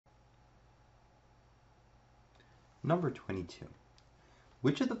Number 22.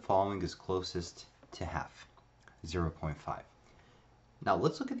 Which of the following is closest to half? 0.5. Now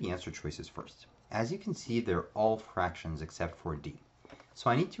let's look at the answer choices first. As you can see, they're all fractions except for D. So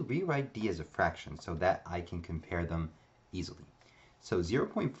I need to rewrite D as a fraction so that I can compare them easily. So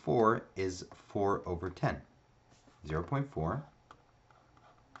 0.4 is 4 over 10. 0.4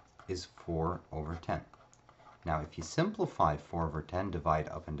 is 4 over 10. Now if you simplify 4 over 10, divide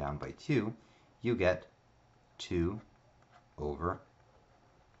up and down by 2, you get 2 over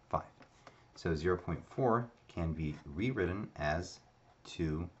 5. So 0.4 can be rewritten as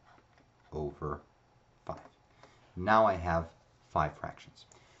 2 over 5. Now I have 5 fractions.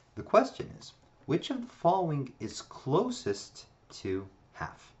 The question is, which of the following is closest to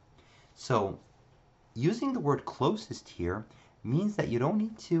half? So using the word closest here means that you don't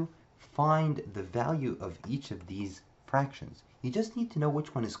need to find the value of each of these fractions. You just need to know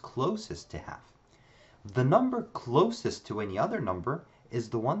which one is closest to half. The number closest to any other number is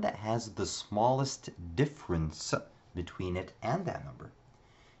the one that has the smallest difference between it and that number.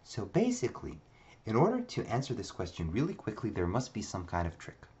 So basically, in order to answer this question really quickly, there must be some kind of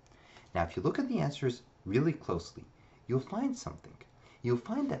trick. Now, if you look at the answers really closely, you'll find something. You'll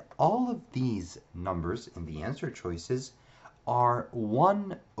find that all of these numbers in the answer choices are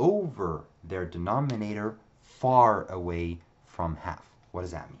 1 over their denominator far away from half. What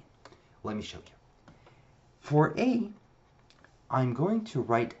does that mean? Let me show you. For A, I'm going to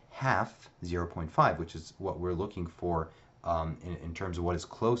write half 0.5, which is what we're looking for in terms of what is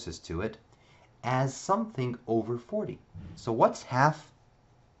closest to it, as something over 40. So what's half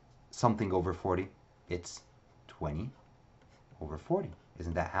something over 40? It's 20 over 40.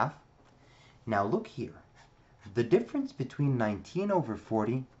 Isn't that half? Now look here. The difference between 19 over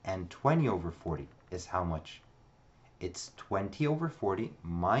 40 and 20 over 40 is how much? It's 20 over 40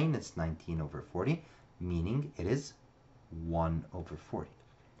 minus 19 over 40, meaning it is 1 over 40.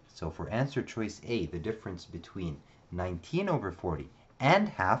 So for answer choice A, the difference between 19 over 40 and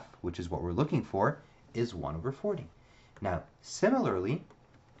half, which is what we're looking for, is 1 over 40. Now, similarly,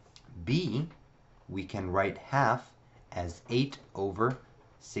 B, we can write half as 8 over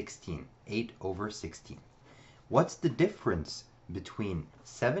 16. 8 over 16. What's the difference between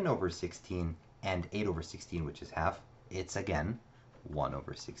 7 over 16 and 8 over 16, which is half? It's, again, 1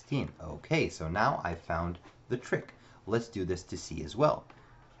 over 16. Okay, so now I found the trick. Let's do this to C as well.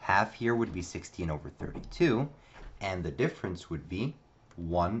 Half here would be 16 over 32, and the difference would be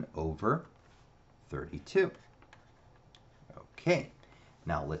 1 over 32. Okay,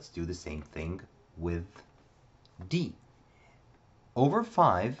 now let's do the same thing with D. Over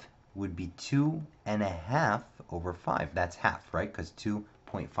 5 would be 2.5 over 5. That's half, right? Because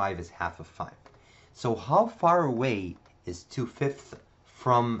 2.5 is half of 5. So how far away is 2/5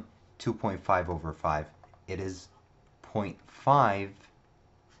 from 2.5 over 5? It is 0.5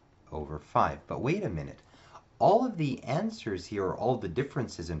 over 5. But wait a minute. All of the answers here, or all the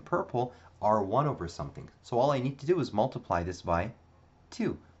differences in purple, are 1 over something. So all I need to do is multiply this by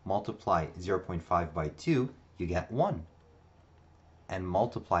 2. Multiply 0.5 by 2, you get 1. And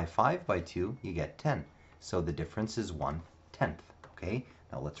multiply 5 by 2, you get 10. So the difference is 1/10. Okay,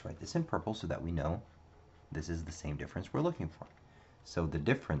 now let's write this in purple so that we know this is the same difference we're looking for. So the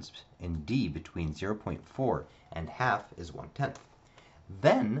difference in D between 0.4 and half is 1/10.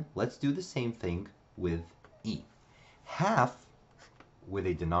 Then let's do the same thing with E. Half with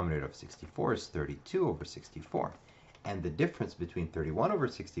a denominator of 64 is 32 over 64. And the difference between 31 over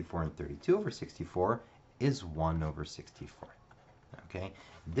 64 and 32 over 64 is 1 over 64. Okay,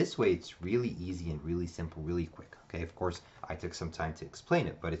 this way it's really easy and really simple, really quick. Okay, of course, I took some time to explain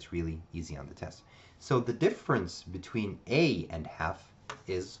it, but it's really easy on the test. So the difference between A and half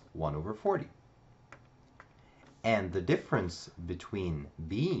is 1 over 40. And the difference between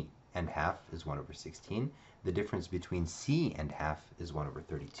B and half is 1 over 16. The difference between C and half is 1 over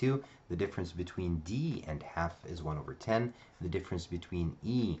 32. The difference between D and half is 1 over 10. The difference between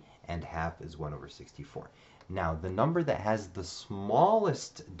E and half is 1 over 64. Now, the number that has the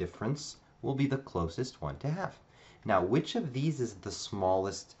smallest difference will be the closest one to half. Now, which of these is the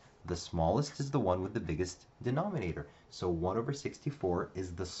smallest? The smallest is the one with the biggest denominator. So 1 over 64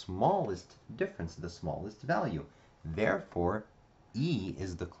 is the smallest difference, the smallest value. Therefore, E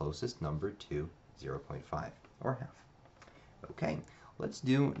is the closest number to 0.5 or half. Okay, let's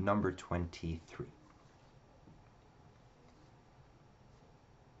do number 23.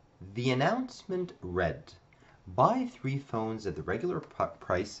 The announcement read, "Buy 3 phones at the regular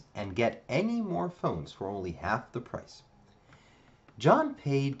price and get any more phones for only half the price." John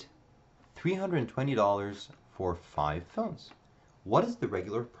paid $320 for 5 phones. What is the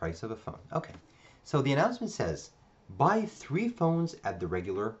regular price of a phone? Okay, so the announcement says, Buy 3 phones at the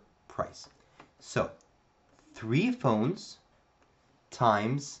regular price. So 3 phones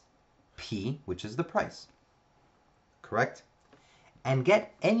times P, which is the price. Correct? And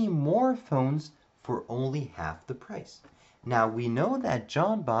get any more phones for only half the price. Now we know that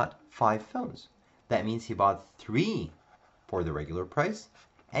John bought 5 phones. That means he bought 3 for the regular price,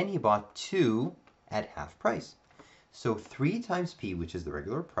 and he bought 2 at half price. So 3 times P, which is the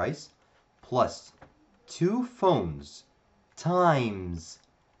regular price, plus 2 phones times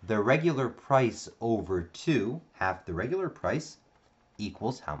the regular price over 2, half the regular price,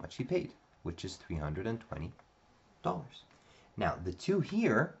 equals how much he paid, which is $320. Now, the 2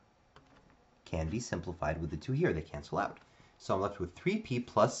 here can be simplified with the 2 here. They cancel out. So I'm left with 3P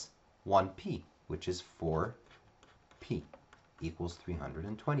plus 1P, which is 4P, equals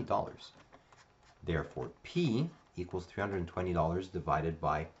 $320. Therefore, P equals $320 divided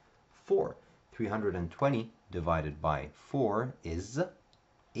by 4. 320 divided by 4 is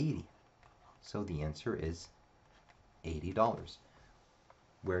 80. So the answer is $80.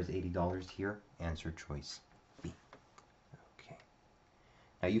 Where's $80 here? Answer choice B. Okay.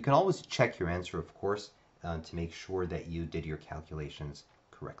 Now you can always check your answer, of course, to make sure that you did your calculations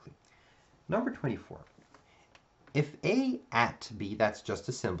correctly. Number 24. If A at B, that's just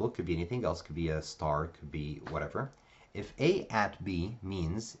a symbol, could be anything else, could be a star, could be whatever. If A at B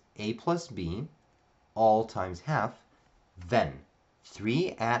means A plus B all times half, then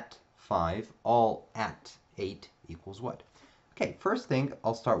 3 at 5 all at 8 equals what? Okay, first thing,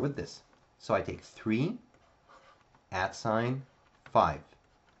 I'll start with this. So I take 3 at sign 5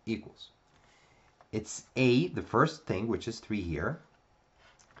 equals. It's A, the first thing, which is 3 here,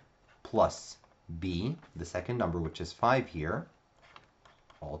 plus B, the second number, which is 5 here,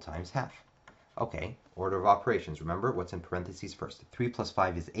 all times half. Okay, order of operations. Remember what's in parentheses first. 3 plus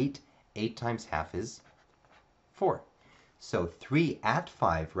 5 is 8. 8 times half is 4. So 3 at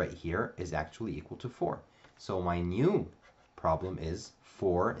 5 right here is actually equal to 4. So my new problem is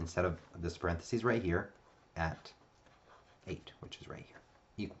 4, instead of this parentheses right here, at 8, which is right here,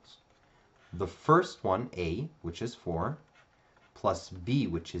 equals. The first one, A, which is 4, plus B,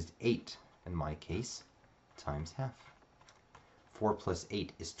 which is 8, in my case, times half. 4 plus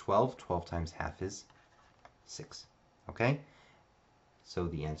 8 is 12. 12 times half is 6. Okay? So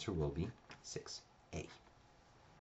the answer will be 6A.